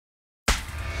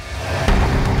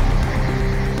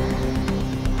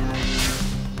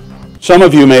Some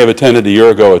of you may have attended a year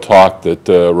ago a talk that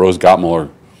Rose Gottmuller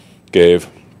gave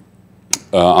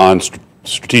on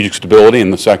strategic stability in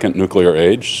the second nuclear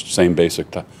age, same basic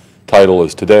title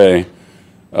as today.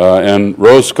 And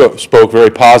Rose spoke very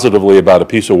positively about a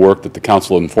piece of work that the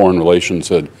Council on Foreign Relations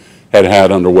had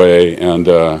underway, and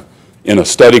in a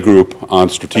study group on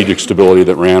strategic stability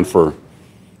that ran for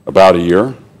about a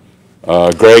year.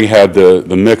 Greg had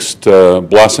the mixed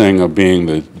blessing of being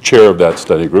the chair of that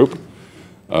study group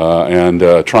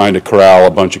and trying to corral a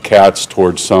bunch of cats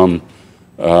towards some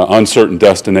uncertain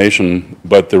destination,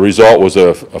 but the result was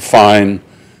a fine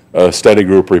study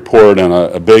group report and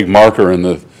a big marker in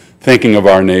the thinking of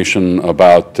our nation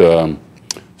about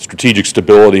strategic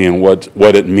stability and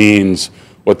what it means,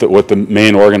 what the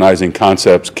main organizing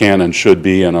concepts can and should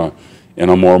be in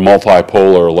a more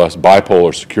multipolar or less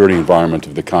bipolar security environment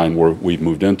of the kind we've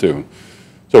moved into.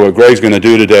 So what Greg's going to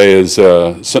do today is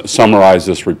summarize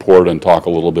this report and talk a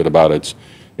little bit about its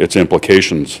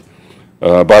implications.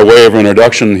 By way of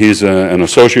introduction, he's an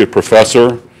associate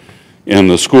professor in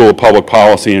the School of Public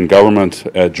Policy and Government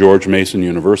at George Mason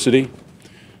University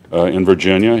in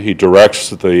Virginia. He directs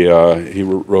he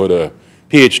wrote a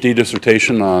PhD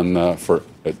dissertation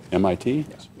at MIT?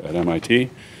 Yes. At MIT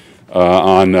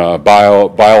on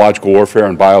biological warfare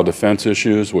and biodefense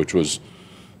issues, which was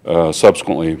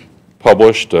subsequently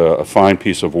published, a fine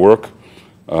piece of work.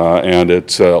 And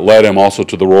it's led him also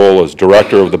to the role as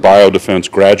director of the Biodefense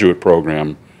Graduate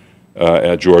Program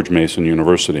at George Mason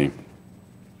University.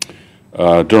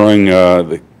 During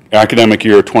the academic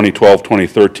year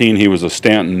 2012-2013, he was a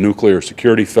Stanton Nuclear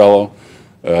Security Fellow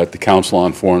at the Council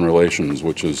on Foreign Relations,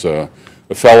 which is a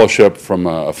fellowship from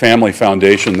a family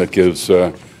foundation that gives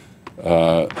the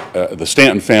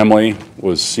Stanton family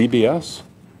was CBS?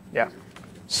 Yeah.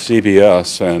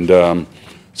 CBS, and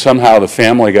somehow the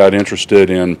family got interested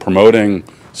in promoting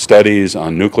studies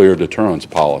on nuclear deterrence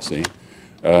policy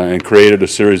and created a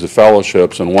series of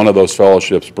fellowships, and one of those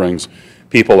fellowships brings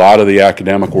people out of the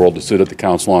academic world to sit at the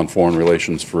Council on Foreign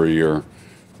Relations for a year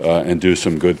and do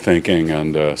some good thinking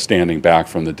and standing back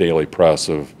from the daily press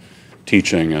of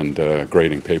teaching and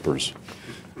grading papers.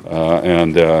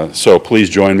 So please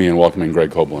join me in welcoming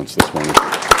Greg Koblenz this morning.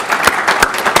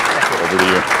 Over to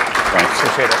you. Thanks.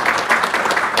 Appreciate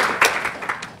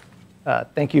it.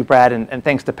 Thank you, Brad, and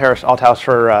thanks to Paris Althaus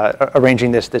for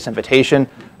arranging this invitation.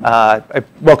 I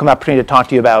welcome the opportunity to talk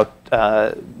to you about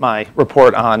my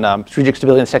report on strategic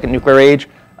stability in the second nuclear age.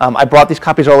 I brought these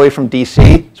copies all the way from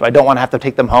DC, so I don't want to have to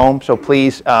take them home. So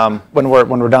please, when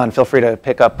we're done, feel free to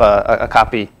pick up a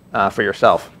copy for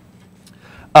yourself.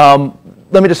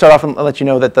 Let me just start off and let you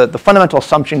know that the fundamental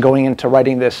assumption going into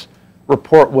writing this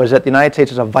report was that the United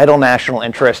States has a vital national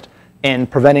interest in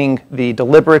preventing the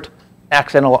deliberate,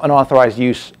 accidental, unauthorized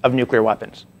use of nuclear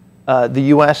weapons. The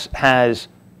U.S. has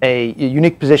a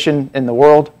unique position in the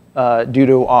world due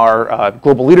to our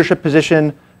global leadership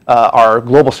position, our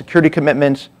global security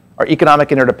commitments, our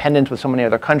economic interdependence with so many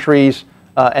other countries,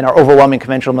 and our overwhelming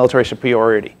conventional military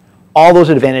superiority. All those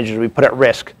advantages we put at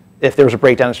risk if there was a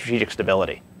breakdown in strategic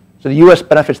stability. So the U.S.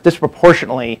 benefits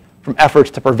disproportionately from efforts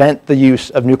to prevent the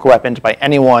use of nuclear weapons by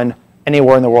anyone,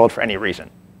 anywhere in the world for any reason.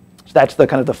 So that's the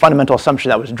kind of the fundamental assumption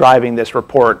that was driving this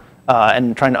report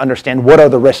and trying to understand what are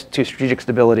the risks to strategic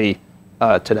stability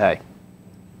today.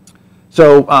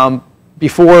 So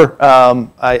before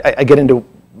I get into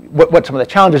what some of the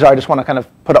challenges are, I just want to kind of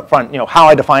put up front, how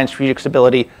I define strategic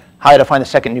stability, how I define the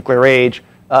second nuclear age,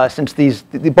 since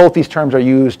both these terms are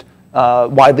used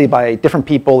widely by different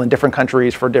people in different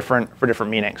countries for different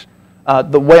meanings.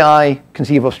 The way I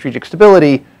conceive of strategic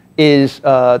stability is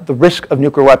the risk of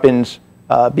nuclear weapons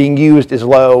being used is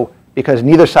low because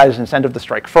neither side is incentive to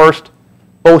strike first.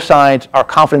 Both sides are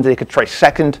confident they could strike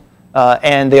second,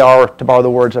 and they are, to borrow the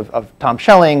words of Tom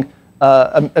Schelling,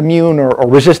 immune or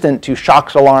resistant to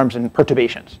shocks, alarms, and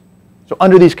perturbations. So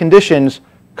under these conditions,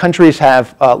 countries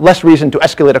have less reason to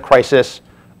escalate a crisis,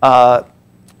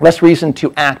 less reason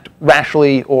to act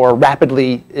rashly or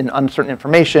rapidly in uncertain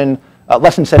information,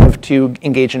 less incentive to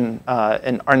engage in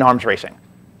arms racing.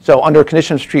 So under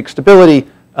conditions of strategic stability,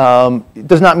 it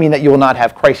does not mean that you will not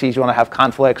have crises, you will not have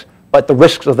conflicts, but the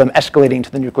risks of them escalating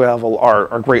to the nuclear level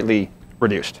are greatly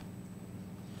reduced.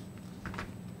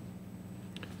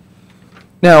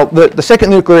 Now, the second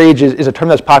nuclear age is a term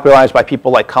that's popularized by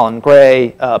people like Colin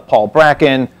Gray, Paul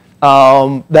Bracken,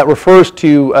 that refers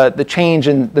to the change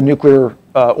in the nuclear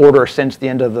order since the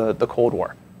end of the Cold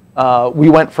War. We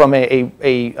went from a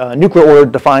nuclear order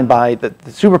defined by the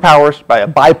superpowers, by a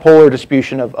bipolar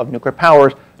distribution of nuclear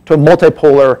powers, to a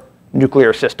multipolar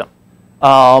nuclear system.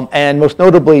 And most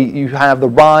notably, you have the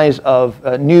rise of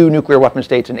new nuclear weapon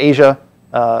states in Asia,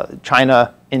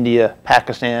 China, India,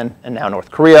 Pakistan, and now North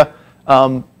Korea.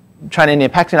 China, India,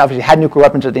 and Pakistan obviously had nuclear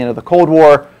weapons at the end of the Cold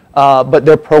War, but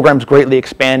their programs greatly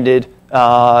expanded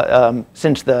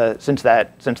since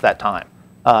that time.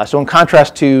 So in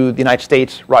contrast to the United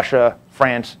States, Russia,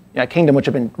 France, United Kingdom, which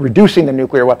have been reducing their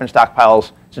nuclear weapon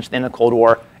stockpiles since the end of the Cold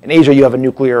War, in Asia you have a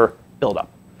nuclear buildup.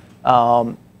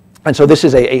 And so this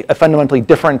is a fundamentally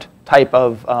different type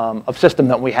of system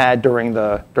that we had during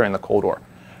the Cold War.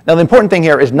 Now the important thing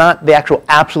here is not the actual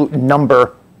absolute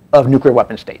number of nuclear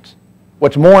weapon states.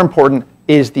 What's more important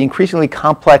is the increasingly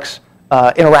complex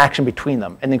interaction between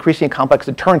them and the increasingly complex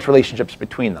deterrence relationships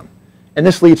between them. And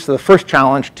this leads to the first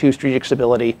challenge to strategic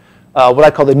stability, what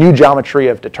I call the new geometry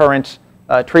of deterrence.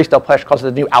 Therese Delpech calls it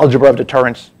the new algebra of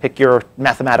deterrence. Pick your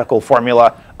mathematical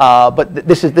formula. But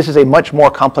this is a much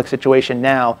more complex situation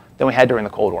now than we had during the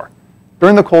Cold War.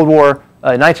 During the Cold War,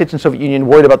 the United States and Soviet Union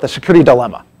worried about the security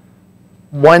dilemma.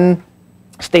 One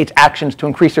state's actions to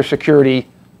increase their security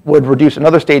would reduce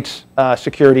another state's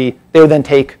security. They would then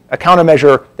take a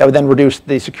countermeasure that would then reduce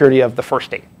the security of the first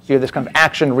state. So you have this kind of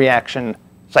action-reaction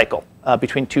cycle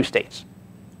between two states.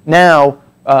 Now,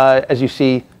 as you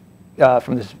see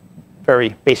from this very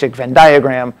basic Venn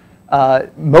diagram,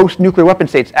 most nuclear weapon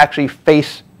states actually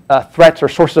face threats or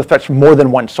sources of threats from more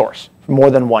than one source, from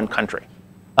more than one country.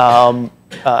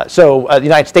 So the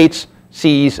United States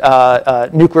sees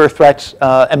nuclear threats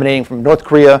emanating from North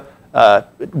Korea,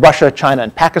 Russia, China,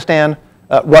 and Pakistan.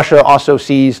 Russia also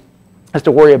has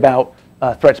to worry about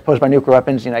threats posed by nuclear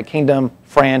weapons in the United Kingdom,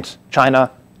 France,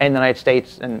 China, and the United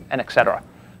States, and et cetera.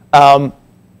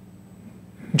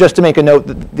 Just to make a note,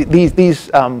 these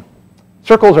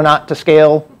circles are not to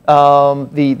scale.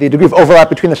 The degree of overlap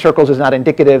between the circles is not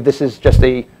indicative. This is just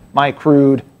my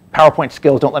crude PowerPoint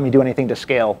skills don't let me do anything to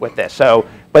scale with this. So,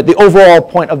 but the overall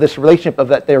point of this relationship of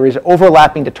that there is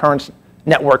overlapping deterrence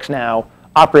networks now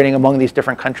operating among these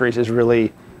different countries is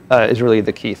really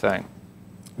the key thing.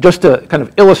 Just to kind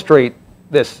of illustrate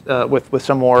this with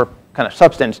some more kind of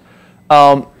substance,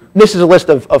 this is a list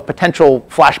of potential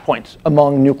flashpoints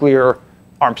among nuclear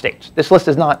armed states. This list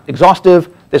is not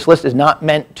exhaustive. This list is not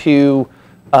meant to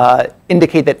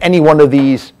indicate that any one of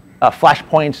these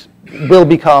flashpoints will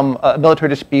become a military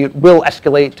dispute, will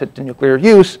escalate to nuclear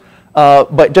use,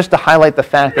 but just to highlight the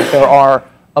fact that there are,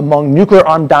 among nuclear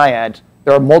armed dyads,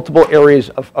 there are multiple areas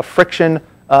of friction,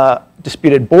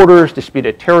 disputed borders,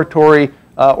 disputed territory,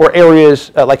 or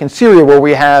areas like in Syria where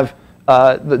we have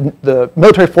the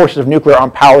military forces of nuclear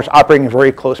armed powers operating in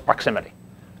very close proximity.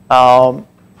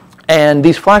 And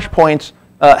these flashpoints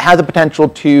have the potential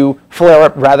to flare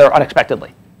up rather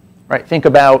unexpectedly. Right? Think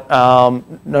about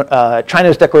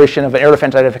China's declaration of an air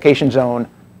defense identification zone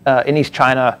in East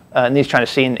China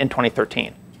Sea in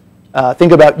 2013.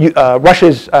 Think about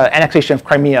Russia's annexation of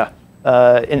Crimea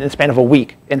in the span of a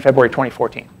week in February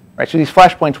 2014. Right? So these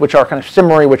flashpoints, which are kind of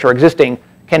similar, which are existing,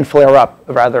 can flare up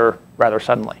rather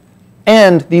suddenly.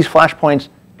 And these flashpoints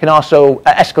can also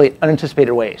escalate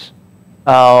unanticipated ways.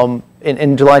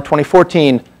 In July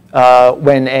 2014,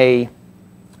 when a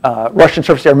Russian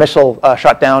surface-to-air missile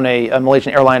shot down a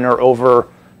Malaysian airliner over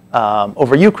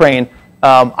Ukraine,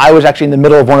 I was actually in the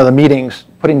middle of one of the meetings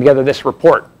putting together this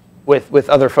report with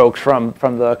other folks from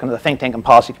the kind of the think tank and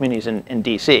policy communities in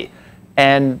DC.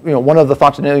 And one of the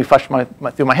thoughts that nearly flashed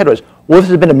through my head was, what if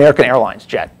this had been American Airlines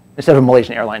jet instead of a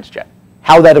Malaysian Airlines jet?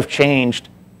 How would that have changed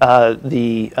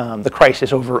the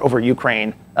crisis over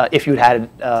Ukraine if you'd had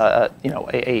a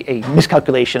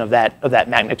miscalculation of that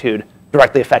magnitude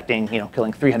directly affecting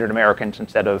killing 300 Americans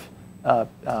instead of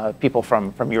people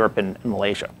from Europe and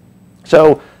Malaysia.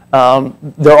 So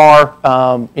there are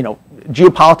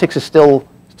geopolitics is still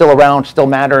around, still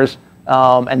matters,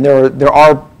 and there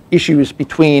are issues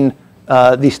between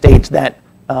these states that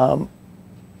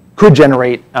could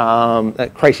generate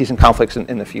crises and conflicts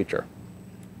in the future.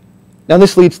 Now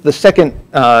this leads to the second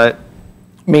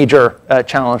major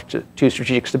challenge to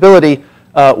strategic stability,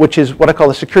 which is what I call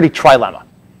the security trilemma.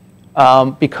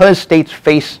 Because states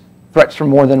face threats from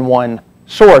more than one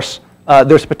source,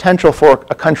 there's potential for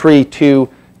a country to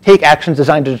take actions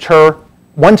designed to deter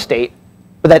one state,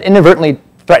 but that inadvertently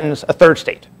threatens a third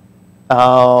state.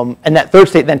 And that third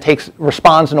state then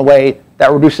responds in a way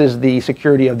that reduces the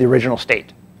security of the original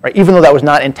state. Right? Even though that was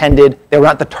not intended, they were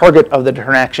not the target of the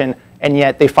deterrent action, and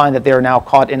yet they find that they are now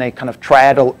caught in a kind of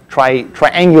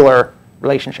triangular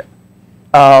relationship.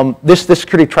 This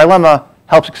security trilemma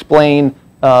helps explain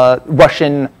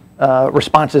Russian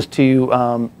responses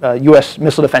to US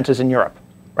missile defenses in Europe,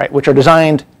 right, which are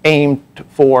designed, aimed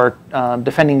for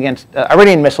defending against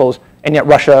Iranian missiles, and yet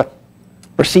Russia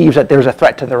perceives that there's a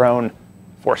threat to their own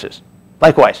forces.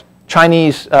 Likewise,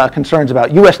 Chinese concerns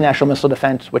about US national missile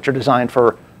defense, which are designed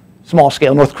for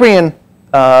small-scale North Korean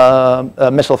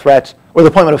missile threats, or the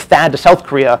deployment of THAAD to South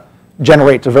Korea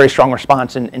generates a very strong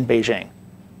response in Beijing.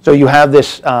 So you have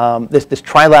this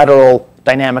trilateral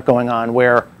dynamic going on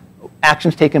where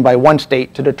actions taken by one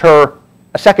state to deter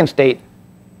a second state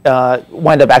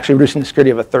wind up actually reducing the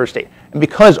security of a third state. And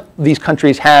because these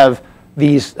countries have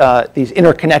these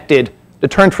interconnected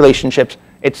deterrence relationships,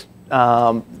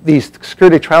 these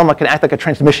security trilemma can act like a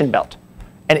transmission belt.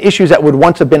 And issues that would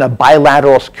once have been a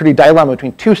bilateral security dilemma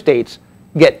between two states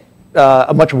get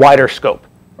a much wider scope,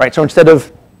 right? So instead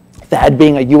of that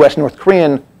being a US-North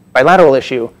Korean bilateral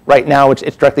issue, right now it's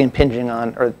directly impinging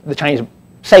on, or the Chinese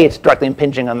say it's directly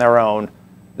impinging on their own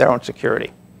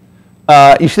security.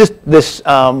 You see this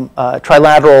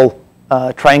trilateral,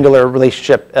 triangular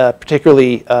relationship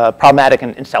particularly problematic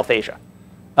in South Asia,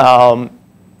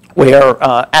 where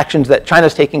actions that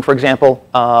China's taking, for example,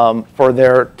 for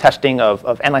their testing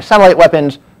of anti-satellite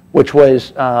weapons, which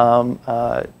was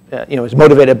was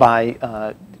motivated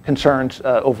by concerns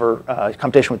over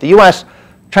competition with the U.S.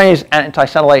 Chinese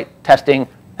anti-satellite testing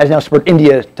has now spurred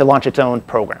India to launch its own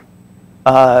program.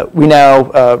 We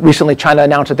now, recently China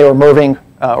announced that they were moving,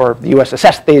 or the U.S.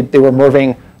 assessed they were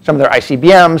moving some of their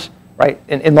ICBMs, right,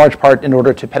 in large part in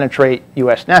order to penetrate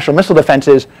U.S. national missile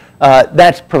defenses.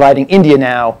 That's providing India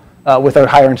now with a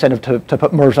higher incentive to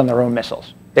put MIRVs on their own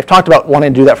missiles. They've talked about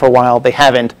wanting to do that for a while. They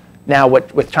haven't. Now,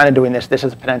 with China doing this, this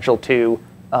has the potential to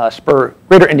spur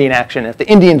greater Indian action. If the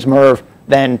Indians MIRV,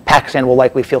 then Pakistan will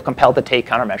likely feel compelled to take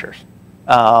countermeasures.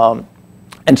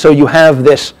 And so you have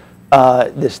this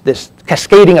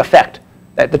cascading effect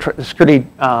that the security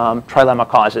trilemma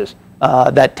causes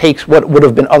that takes what would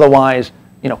have been otherwise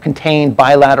contained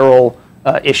bilateral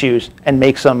issues and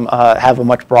makes them have a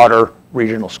much broader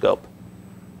regional scope.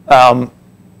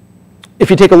 If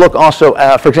you take a look also,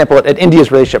 for example, at India's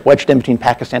relationship wedged in between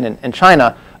Pakistan and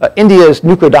China, India's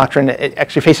nuclear doctrine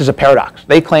actually faces a paradox.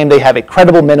 They claim they have a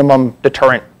credible minimum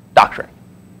deterrent doctrine.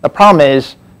 The problem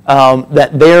is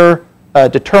that their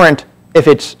deterrent, if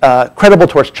it's credible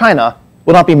towards China,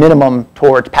 will not be minimum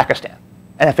towards Pakistan.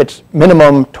 And if it's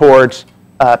minimum towards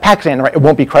Pakistan, right, it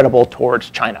won't be credible towards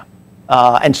China.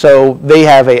 And so they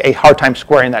have a hard time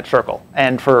squaring that circle.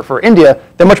 And for India,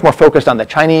 they're much more focused on the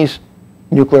Chinese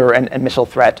nuclear and missile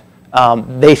threat.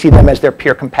 They see them as their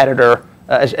peer competitor,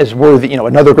 as worthy,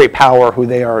 another great power who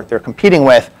they're competing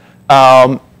with.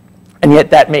 And yet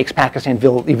that makes Pakistan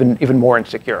feel even more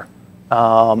insecure.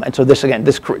 And so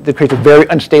this creates a very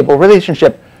unstable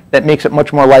relationship that makes it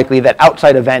much more likely that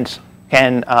outside events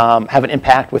can have an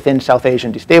impact within South Asia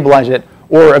and destabilize it,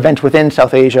 or events within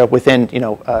South Asia,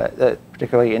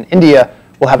 particularly in India,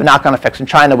 will have knock-on effects in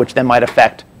China, which then might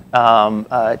affect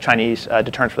Chinese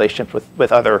deterrence relationships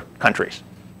with other countries.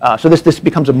 So this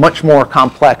becomes a much more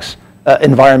complex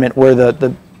environment where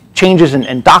the changes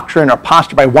in doctrine or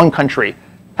posture by one country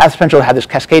has the potential to have this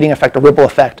cascading effect, a ripple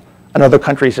effect on other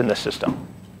countries in the system.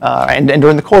 And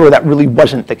during the Cold War, that really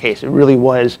wasn't the case. It really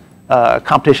was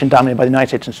competition dominated by the United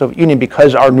States and Soviet Union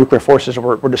because our nuclear forces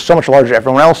were just so much larger than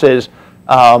everyone else's.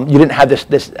 You didn't have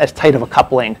this as tight of a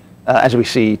coupling as we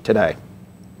see today.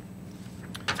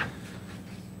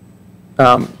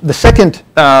 The second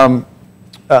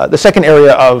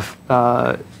area of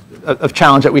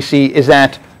challenge that we see is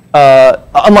that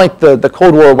unlike the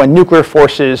Cold War, when nuclear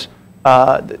forces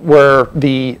were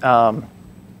the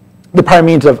primary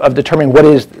means of determining what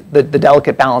is the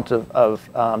delicate balance of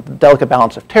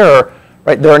terror,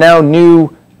 right? There are now new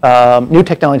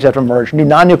technologies that have emerged, new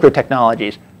non-nuclear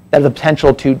technologies that have the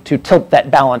potential to tilt that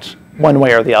balance one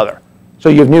way or the other. So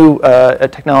you have new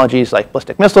technologies like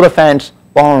ballistic missile defense,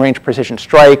 long-range precision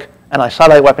strike,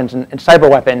 anti-satellite weapons, and cyber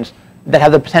weapons that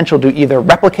have the potential to either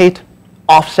replicate,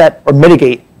 offset, or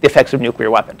mitigate the effects of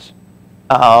nuclear weapons.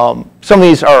 Some of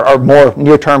these are more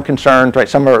near-term concerns, right?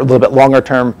 Some are a little bit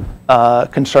longer-term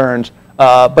concerns.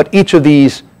 But each of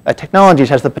these technologies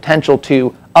has the potential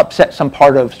to upset some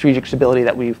part of strategic stability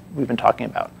that we've been talking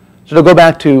about. So to go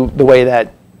back to the way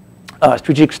that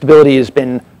strategic stability has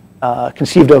been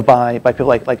conceived of by people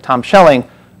like Tom Schelling,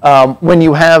 when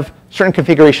you have certain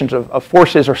configurations of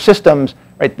forces or systems,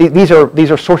 right? These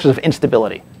are sources of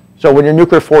instability. So when your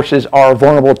nuclear forces are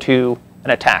vulnerable to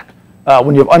an attack,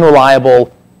 when you have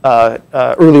unreliable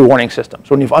early warning systems,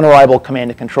 when you have unreliable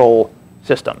command and control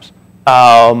systems,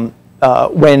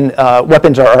 when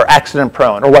weapons are accident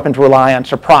prone or weapons rely on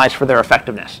surprise for their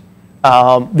effectiveness.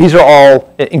 These are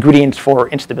all ingredients for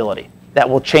instability that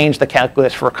will change the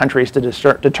calculus for countries to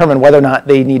determine whether or not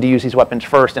they need to use these weapons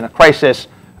first in a crisis,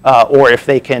 or if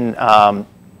they can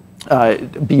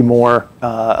be more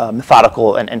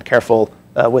methodical and careful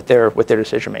with their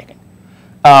decision making.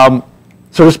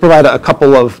 So just provide a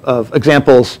couple of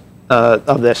examples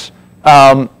of this.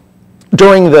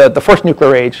 During the first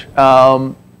nuclear age,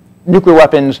 nuclear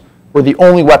weapons were the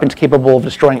only weapons capable of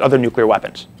destroying other nuclear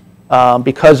weapons.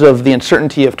 Because of the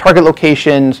uncertainty of target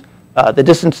locations, the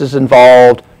distances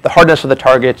involved, the hardness of the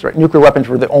targets, right, nuclear weapons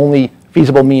were the only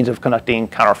feasible means of conducting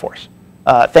counterforce.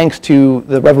 Thanks to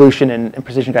the revolution in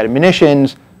precision-guided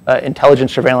munitions,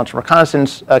 intelligence, surveillance, and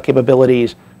reconnaissance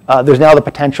capabilities, there's now the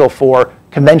potential for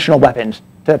conventional weapons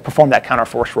to perform that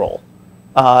counterforce role.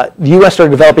 The U.S.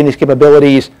 started developing these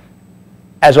capabilities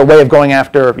as a way of going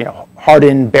after,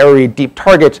 hardened, buried, deep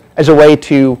targets, as a way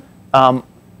to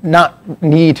not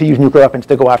need to use nuclear weapons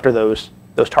to go after those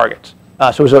targets.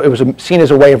 So it was seen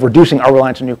as a way of reducing our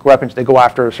reliance on nuclear weapons to go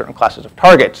after certain classes of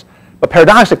targets. But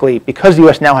paradoxically, because the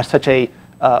U.S. now has such a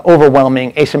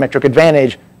overwhelming asymmetric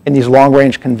advantage in these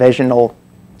long-range conventional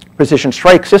precision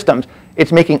strike systems,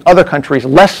 it's making other countries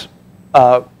less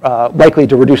likely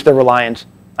to reduce their reliance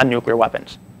on nuclear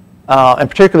weapons. And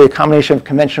particularly a combination of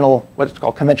conventional, what's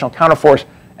called conventional counterforce,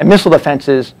 and missile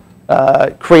defenses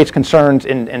creates concerns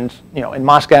in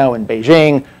Moscow and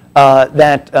Beijing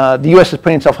that the U.S. is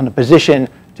putting itself in a position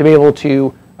to be able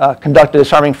to conduct a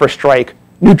disarming first strike,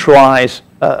 neutralize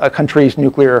a country's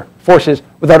nuclear forces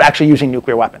without actually using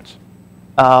nuclear weapons.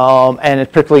 And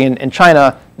particularly in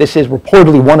China, this is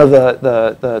reportedly one of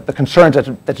the concerns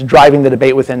that's driving the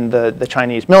debate within the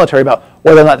Chinese military about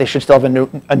whether or not they should still have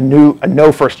a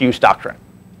no first use doctrine.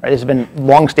 Right? This has been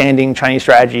long-standing Chinese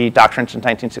strategy doctrine since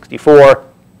 1964,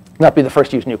 not be the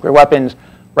first to use nuclear weapons.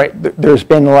 Right? There's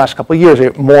been in the last couple of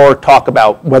years more talk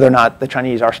about whether or not the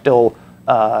Chinese are still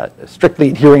strictly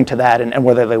adhering to that and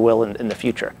whether they will in the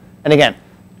future. And again,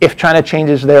 if China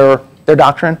changes their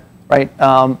doctrine, right,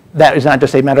 that is not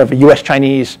just a matter of a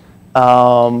U.S.-Chinese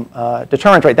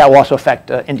deterrence, right? That will also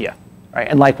affect India, right?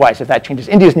 And likewise, if that changes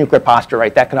India's nuclear posture,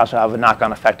 right, that could also have a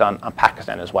knock-on effect on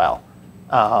Pakistan as well.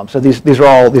 So these are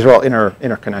all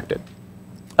interconnected.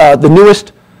 The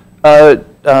newest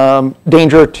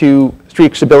danger to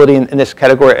strategic stability in this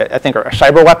category, I think, are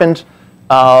cyber weapons.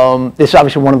 This is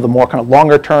obviously one of the more kind of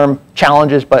longer-term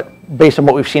challenges, but based on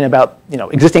what we've seen about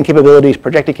existing capabilities,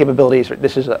 projected capabilities,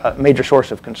 this is a major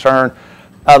source of concern.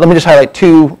 Let me just highlight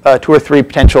two or three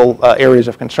potential areas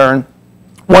of concern.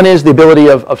 One is the ability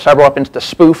of cyber weapons to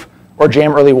spoof or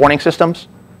jam early warning systems.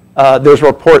 There's a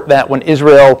report that when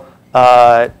Israel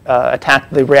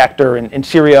attacked the reactor in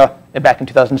Syria back in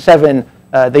 2007,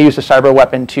 they used a cyber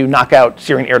weapon to knock out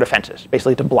Syrian air defenses,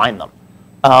 basically to blind them.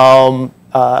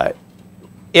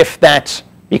 If that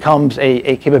becomes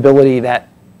a capability that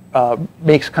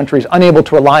makes countries unable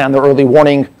to rely on their early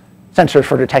warning sensors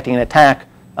for detecting an attack,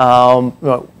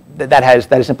 that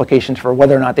has implications for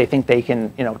whether or not they think they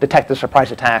can detect the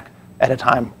surprise attack at a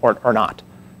time or not.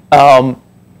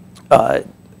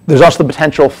 There's also the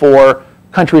potential for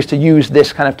countries to use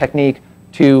this kind of technique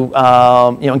to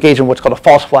engage in what's called a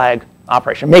false flag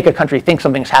operation, make a country think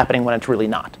something's happening when it's really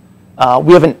not.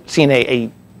 We haven't seen a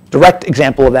direct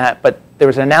example of that, but there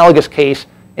was an analogous case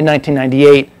in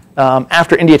 1998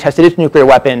 after India tested its nuclear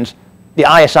weapons. The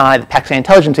ISI, the Pakistan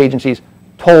intelligence agencies,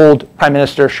 told Prime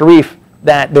Minister Sharif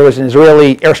that there was an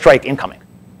Israeli airstrike incoming,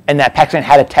 and that Pakistan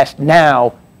had a test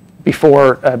now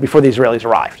before the Israelis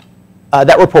arrived.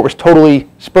 That report was totally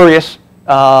spurious.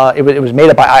 It was made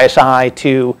up by ISI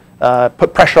to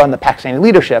put pressure on the Pakistani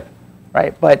leadership,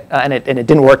 right? But and it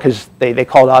didn't work because they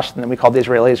called us, and then we called the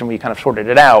Israelis, and we kind of sorted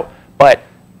it out. But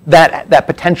that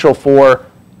potential for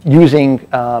using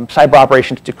cyber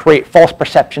operations to create false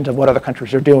perceptions of what other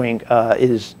countries are doing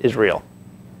is real.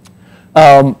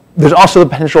 There's also the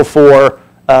potential for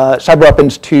cyber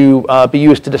weapons to be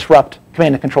used to disrupt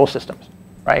command and control systems,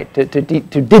 right? To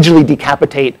digitally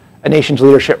decapitate a nation's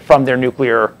leadership from their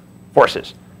nuclear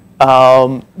forces.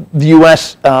 The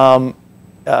U.S.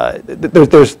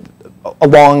 There's a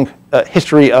long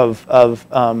history of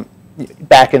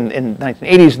back in the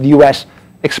 1980s, the U.S.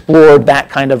 explored that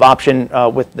kind of option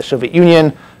with the Soviet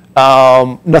Union.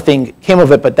 Nothing came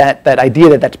of it, but that idea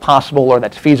that that's possible or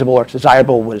that's feasible or it's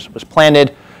desirable was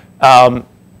planted. And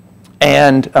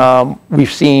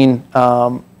we've seen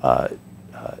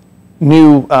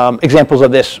new examples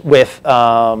of this with, there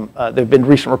have been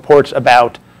recent reports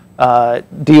about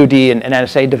DoD and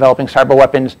NSA developing cyber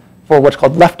weapons for what's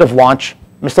called left-of-launch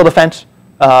missile defense,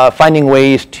 finding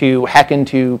ways to hack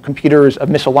into computers of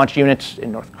missile launch units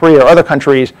in North Korea or other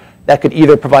countries that could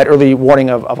either provide early warning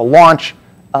of a launch,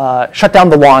 shut down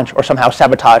the launch, or somehow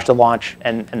sabotage the launch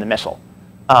and the missile.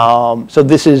 So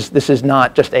this is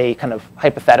not just a kind of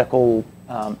hypothetical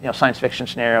science fiction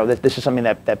scenario. This is something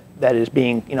that is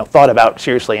being thought about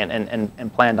seriously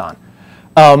and planned on.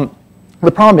 The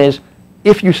problem is,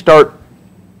 if you start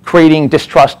creating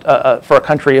distrust for a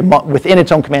country within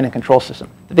its own command and control system,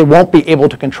 that they won't be able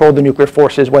to control the nuclear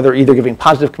forces, whether either giving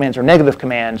positive commands or negative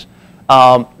commands,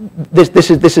 this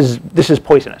is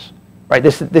poisonous. Right?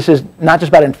 This is not just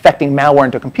about infecting malware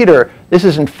into a computer. This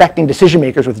is infecting decision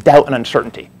makers with doubt and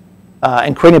uncertainty,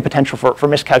 and creating potential for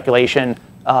miscalculation,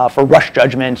 for rush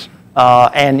judgments,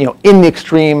 and in the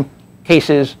extreme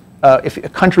cases, if a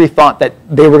country thought that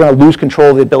they were going to lose control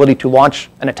of the ability to launch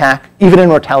an attack, even in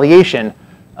retaliation,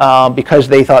 because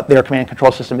they thought their command and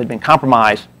control system had been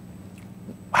compromised,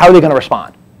 how are they going to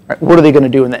respond? Right? What are they going to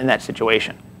do in that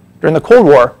situation? During the Cold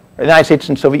War, the United States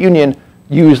and Soviet Union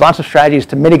used lots of strategies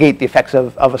to mitigate the effects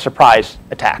of a surprise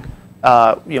attack.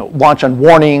 Launch on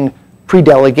warning,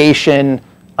 pre-delegation,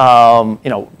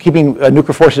 keeping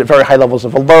nuclear forces at very high levels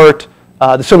of alert.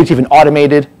 The Soviets even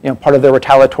automated, part of their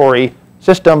retaliatory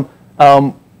system.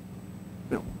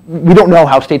 We don't know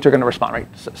how states are going to respond.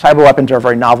 Right? Cyber weapons are a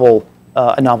very novel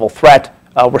threat.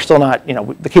 We're still not,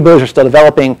 the capabilities are still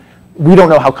developing. We don't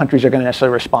know how countries are going to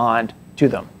necessarily respond to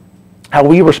them. How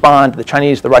we respond, the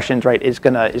Chinese, the Russians, right, is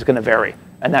going to vary,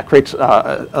 and that creates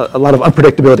a lot of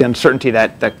unpredictability and uncertainty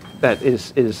that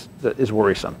is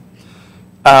worrisome.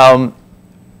 And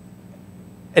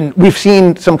we've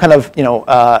seen some kind of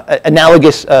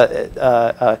analogous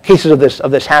cases of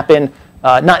this happen,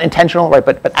 not intentional, right,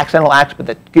 but accidental acts, but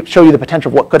that show you the potential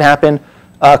of what could happen.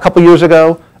 A couple years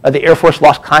ago, the Air Force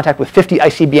lost contact with 50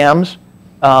 ICBMs.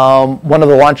 One of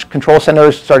the launch control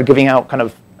centers started giving out kind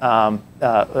of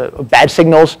bad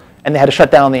signals, and they had to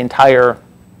shut down the entire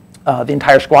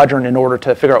squadron in order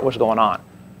to figure out what was going on.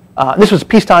 This was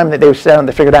peacetime that they sat down,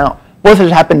 they figured out. Both of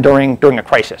this happened during a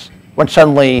crisis, when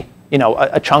suddenly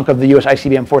a chunk of the U.S.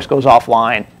 ICBM force goes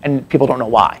offline, and people don't know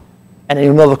why. And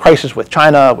even though the crisis with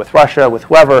China, with Russia, with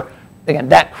whoever, again,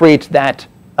 that creates that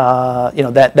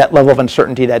that level of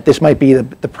uncertainty that this might be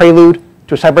the prelude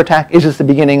to a cyber attack. Is this the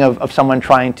beginning of someone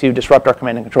trying to disrupt our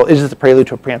command and control? Is this the prelude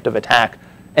to a preemptive attack?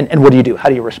 And what do you do? How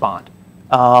do you respond?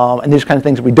 And these kind of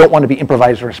things we don't want to be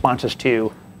improvised responses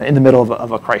to in the middle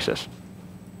of a crisis.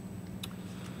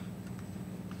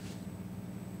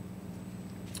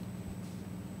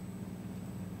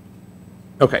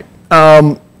 Okay.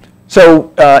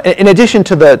 So in addition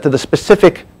to the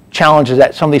specific challenges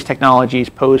that some of these technologies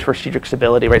pose for strategic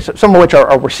stability, right? So some of which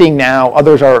we're seeing now,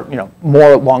 others are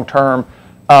more long term.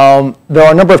 There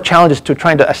are a number of challenges to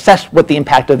trying to assess what the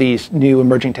impact of these new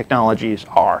emerging technologies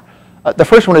are. The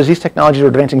first one is these technologies are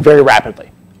advancing very rapidly,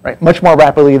 right? Much more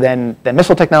rapidly than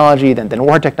missile technology, than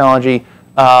warhead technology.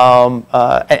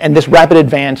 And this rapid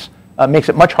advance makes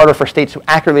it much harder for states to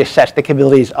accurately assess the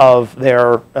capabilities of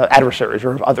their adversaries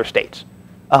or of other states.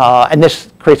 And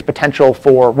this creates potential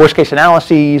for worst case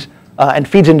analyses and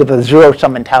feeds into the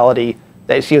zero-sum mentality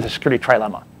that you see with the security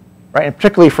trilemma. Right, and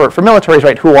particularly for militaries,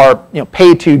 right, who are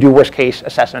paid to do worst case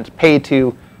assessments, paid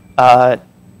to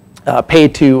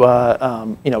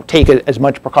take as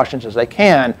much precautions as they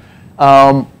can.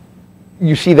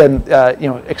 You see them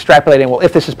extrapolating. Well,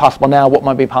 if this is possible now, what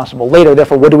might be possible later?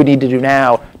 Therefore, what do we need to do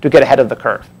now to get ahead of the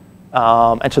curve?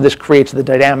 And so this creates the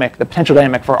potential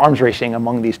dynamic for arms racing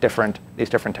among these different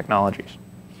technologies.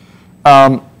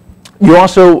 You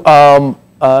also,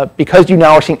 because you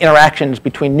now are seeing interactions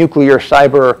between nuclear,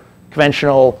 cyber,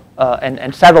 conventional,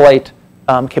 and satellite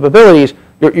capabilities,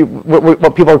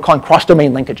 what people are calling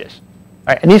cross-domain linkages,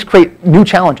 right? And these create new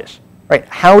challenges, right?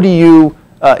 How do you,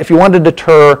 if you want to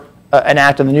deter an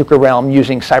act in the nuclear realm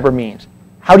using cyber means,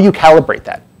 how do you calibrate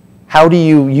that? How do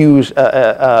you use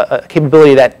a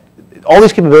capability that, all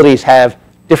these capabilities have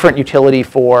different utility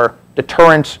for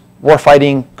deterrence,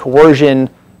 warfighting, coercion,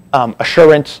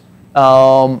 assurance,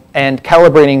 and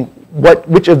calibrating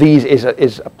which of these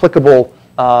is applicable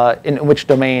in which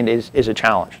domain is a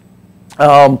challenge.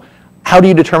 How do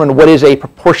you determine what is a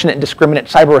proportionate and discriminate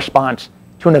cyber response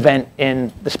to an event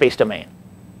in the space domain?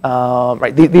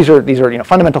 Right. These are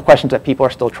fundamental questions that people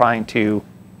are still trying to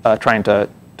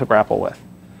grapple with.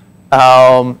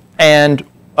 And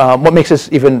what makes this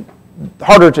even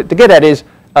harder to get at is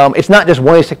it's not just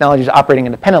one of these technologies operating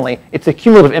independently. It's the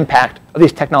cumulative impact of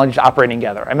these technologies operating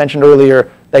together. I mentioned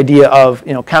earlier the idea of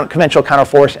conventional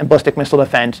counterforce and ballistic missile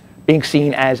defense being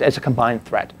seen as a combined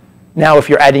threat. Now, if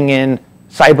you're adding in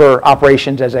cyber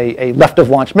operations as a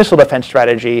left-of-launch missile defense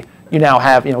strategy, you now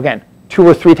have, again, 2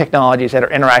 or 3 technologies that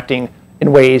are interacting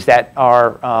in ways that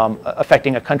are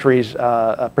affecting a country's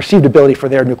perceived ability for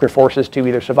their nuclear forces to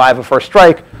either survive a first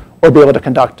strike or be able to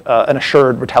conduct an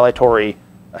assured retaliatory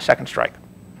second strike.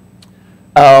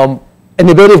 And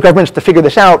the ability of governments to figure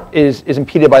this out is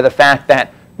impeded by the fact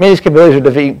that many of these capabilities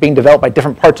are being developed by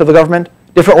different parts of the government,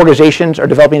 different organizations are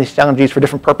developing these technologies for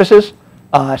different purposes.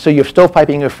 So you have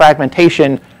stovepiping, you have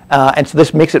fragmentation, and so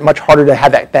this makes it much harder to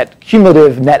have that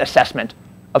cumulative net assessment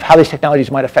of how these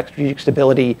technologies might affect strategic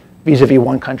stability vis-a-vis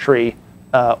one country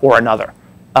or another.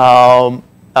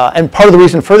 And part of the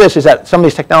reason for this is that some of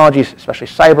these technologies, especially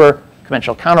cyber,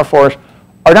 conventional counterforce,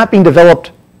 are not being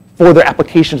developed for their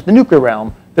applications in the nuclear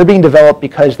realm. They're being developed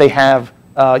because they have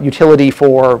utility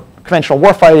for conventional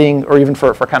warfighting or even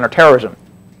for counterterrorism.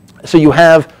 So you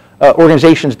have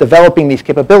organizations developing these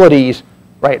capabilities,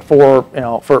 right, for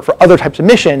other types of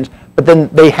missions, but then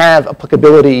they have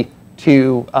applicability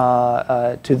to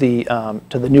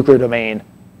the nuclear domain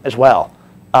as well.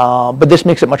 But this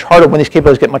makes it much harder when these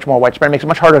capabilities get much more widespread. It makes it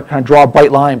much harder to kind of draw a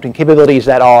bright line between capabilities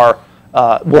that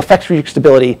will affect strategic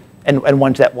stability and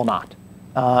ones that will not.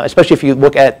 Especially if you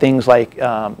look at things like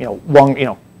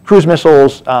cruise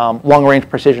missiles, long-range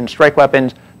precision strike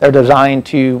weapons that are designed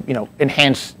to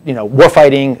enhance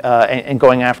warfighting and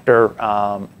going after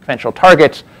conventional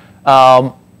targets.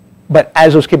 But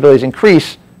as those capabilities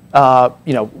increase,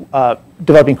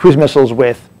 developing cruise missiles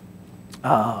with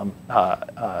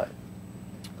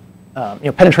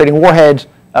penetrating warheads,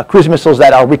 cruise missiles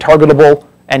that are retargetable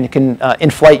and can in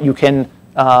flight you can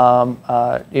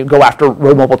go after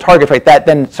road mobile targets, right? That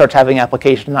then starts having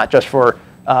applications not just for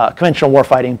conventional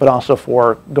warfighting, but also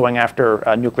for going after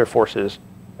nuclear forces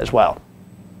as well.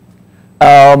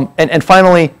 And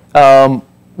finally,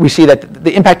 we see that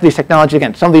the impact of these technologies,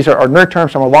 again, some of these are near-term,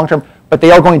 some are long-term, but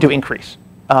they are going to increase.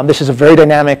 This is a very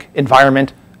dynamic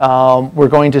environment. We're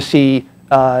going to see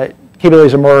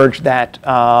capabilities emerge that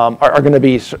are going to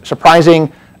be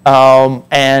surprising,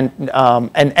 and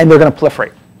they're going to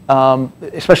proliferate.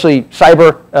 Especially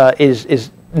cyber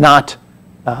is not.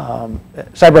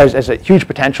 Cyber has a huge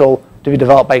potential to be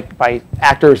developed by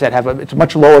actors that have it's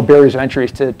much lower barriers of entry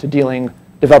to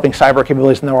developing cyber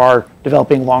capabilities than there are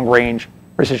developing long-range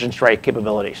precision strike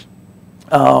capabilities.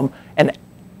 And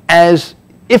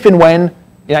if and when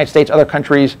the United States, other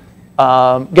countries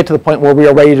get to the point where we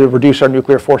are ready to reduce our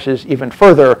nuclear forces even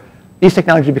further, these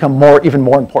technologies become even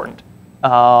more important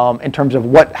in terms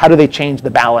of how do they change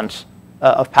the balance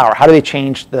of power? How do they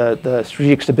change the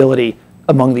strategic stability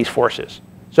among these forces?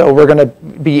 So we're going to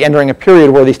be entering a period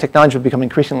where these technologies will become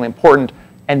increasingly important,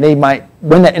 and they might,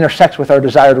 when that intersects with our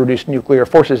desire to reduce nuclear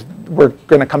forces, we're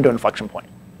going to come to an inflection point.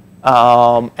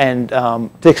 To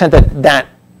the extent that that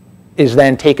is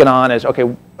then taken on as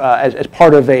as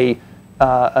part of a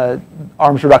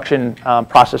arms reduction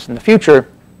process in the future,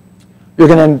 you're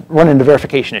going to run into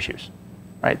verification issues,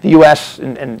 right? The U.S.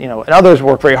 and others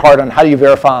work very hard on how do you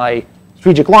verify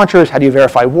strategic launchers, how do you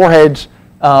verify warheads,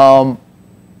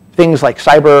 things like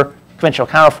cyber, conventional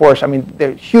counterforce. I mean,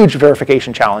 there are huge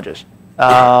verification challenges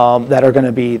that are going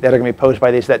to be posed by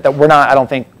these that we're not, I don't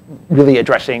think, really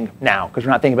addressing now because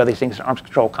we're not thinking about these things in arms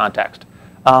control context.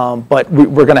 But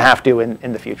we're going to have to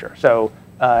in the future. So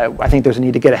I think there's a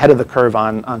need to get ahead of the curve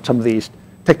on some of these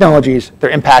technologies, their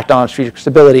impact on strategic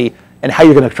stability, and how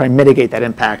you're going to try and mitigate that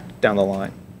impact down the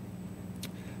line.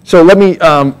 So let me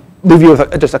leave you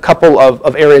with just a couple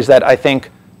of areas that I think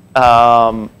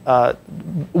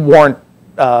warrant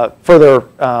further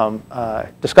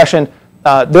discussion.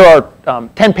 There are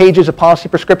 10 pages of policy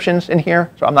prescriptions in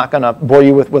here, so I'm not going to bore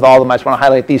you with all of them. I just want to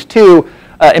highlight these two,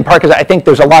 in part because I think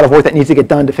there's a lot of work that needs to get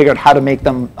done to figure out how to make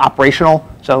them operational.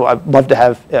 So I'd love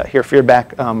to hear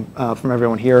feedback from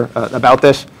everyone here about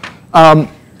this.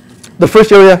 The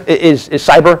first area is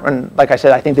cyber, and like I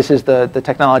said, I think this is the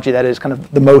technology that is kind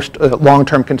of the most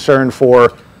long-term concern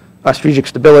for strategic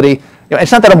stability.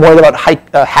 It's not that I'm worried about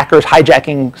hackers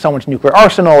hijacking someone's nuclear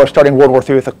arsenal or starting World War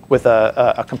III with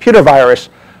a computer virus.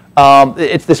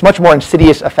 It's this much more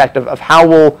insidious effect of how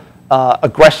will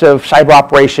aggressive cyber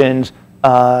operations,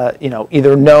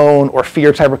 either known or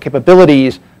feared cyber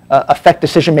capabilities, affect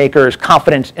decision makers'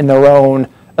 confidence in their own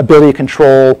ability to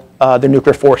control their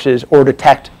nuclear forces or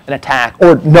detect an attack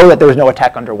or know that there is no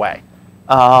attack underway.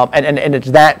 And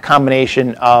it's that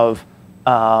combination of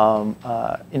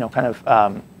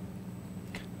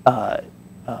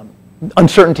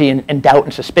uncertainty and doubt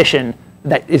and suspicion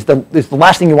that is the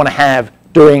last thing you want to have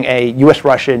during a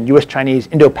U.S.-Russian,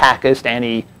 U.S.-Chinese,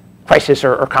 Indo-Pakistani crisis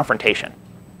or confrontation.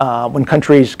 When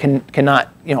countries cannot,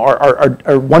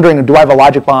 are wondering, do I have a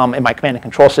logic bomb in my command and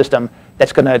control system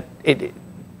that's going to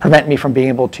prevent me from being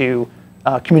able to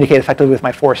communicate effectively with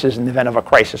my forces in the event of a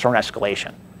crisis or an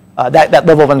escalation. That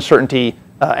level of uncertainty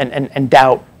and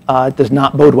doubt does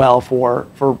not bode well for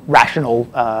rational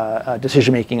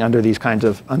decision making under these kinds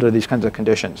of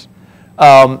conditions.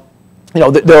 There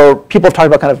are people have talked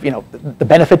about kind of the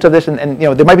benefits of this, and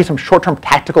there might be some short-term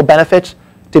tactical benefits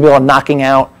to be able to knocking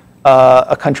out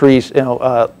a country's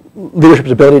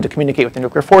leadership's ability to communicate with the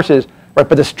nuclear forces, right?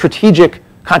 But the strategic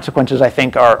consequences, I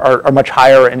think, are much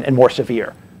higher and more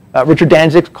severe. Richard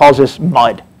Danzig calls this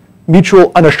MUD,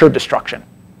 mutual unassured destruction,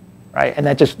 right? And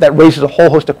that raises a whole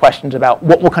host of questions about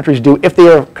what will countries do if they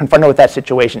are confronted with that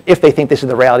situation, if they think this is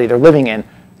the reality they're living in.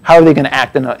 How are they going to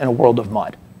act in a world of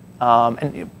MUD?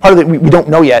 And part of it we don't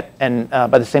know yet, and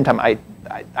by the same time, I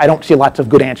don't see lots of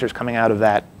good answers coming out of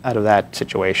that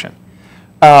situation.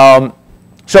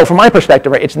 So from my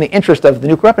perspective, right, it's in the interest of the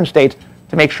nuclear weapon states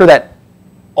to make sure that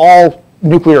all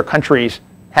nuclear countries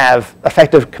have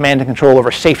effective command and control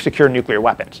over safe, secure nuclear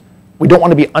weapons. We don't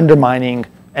want to be undermining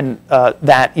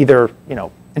that either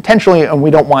intentionally, and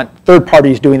we don't want third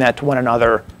parties doing that to one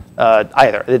another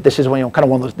either. This is kind of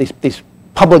one of these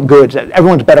public goods that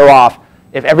everyone's better off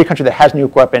if every country that has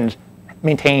nuclear weapons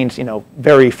maintains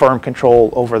very firm control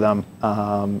over them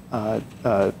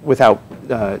without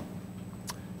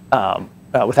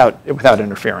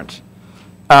interference.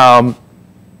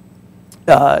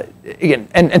 Again,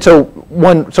 and so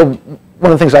one of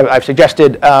the things I've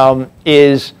suggested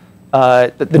is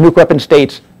that the nuclear weapon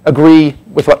states agree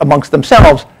amongst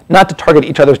themselves not to target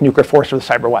each other's nuclear force with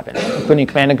cyber weapons, including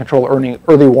command and control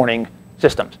early warning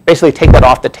systems. Basically, take that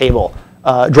off the table,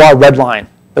 draw a red line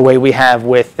the way we have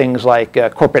with things like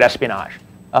corporate espionage,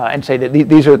 and say that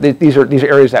these are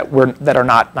areas that are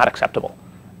not acceptable.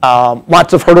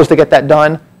 Lots of hurdles to get that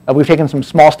done. We've taken some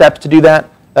small steps to do that.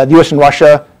 The U.S. and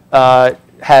Russia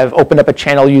have opened up a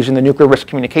channel using the nuclear risk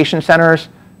communication centers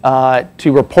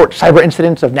to report cyber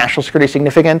incidents of national security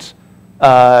significance.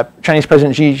 Chinese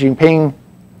President Xi Jinping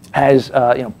has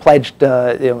pledged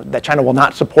that China will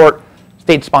not support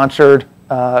state-sponsored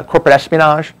corporate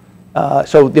espionage.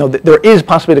 So there is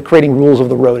possibility of creating rules of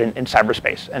the road in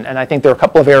cyberspace, and I think there are a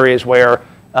couple of areas where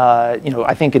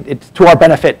I think it's to our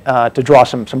benefit to draw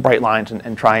some bright lines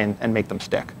and try and make them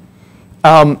stick.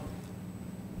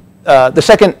 The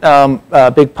second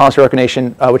big policy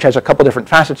recommendation, which has a couple different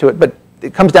facets to it, but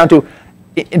it comes down to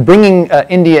in bringing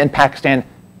India and Pakistan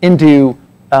into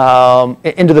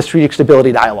the strategic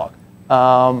stability dialogue.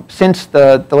 Since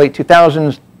the late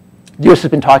 2000s, the U.S.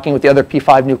 has been talking with the other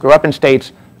P5 nuclear weapon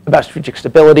states about strategic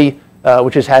stability,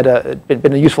 which has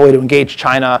been a useful way to engage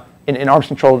China in arms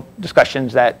control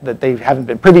discussions that they haven't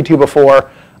been privy to before,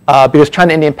 because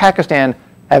China, India, and Pakistan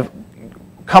have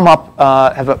come up,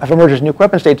 have emerged as nuclear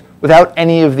weapon states without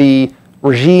any of the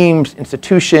regimes,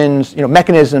 institutions,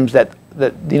 mechanisms that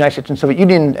the United States and Soviet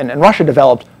Union and Russia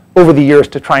developed over the years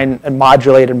to try and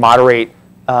modulate and moderate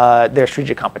their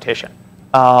strategic competition.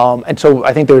 And so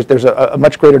I think there's a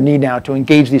much greater need now to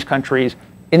engage these countries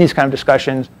in these kind of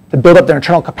discussions, to build up their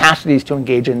internal capacities to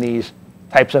engage in these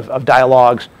types of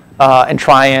dialogues, and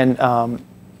try and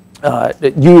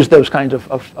use those kinds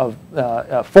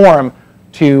of forum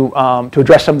to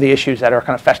address some of the issues that are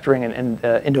kind of festering in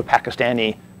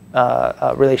Indo-Pakistani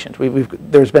relations.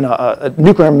 There's been a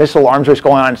nuclear missile arms race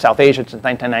going on in South Asia since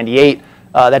 1998.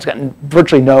 That's gotten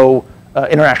virtually no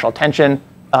international attention.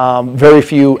 Very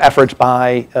few efforts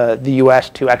by the U.S.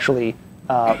 to actually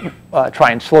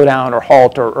try and slow down or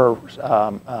halt or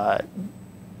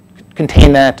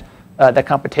contain that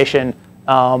competition.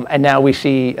 And now we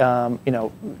see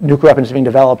nuclear weapons being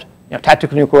developed,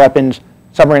 tactical nuclear weapons,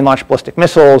 submarine-launched ballistic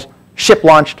missiles,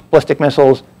 ship-launched ballistic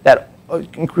missiles that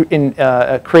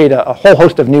create a whole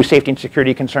host of new safety and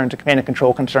security concerns and command and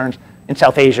control concerns in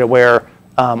South Asia, where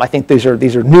I think these are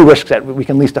new risks that we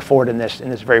can least afford in this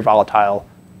very volatile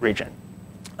region.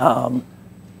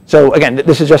 So again,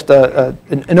 this is just an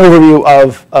overview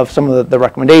of some of the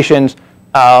recommendations.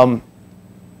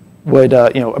 Would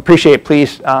appreciate,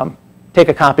 please take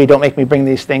a copy. Don't make me bring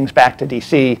these things back to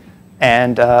DC.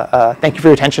 And thank you for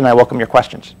your attention. I welcome your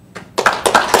questions.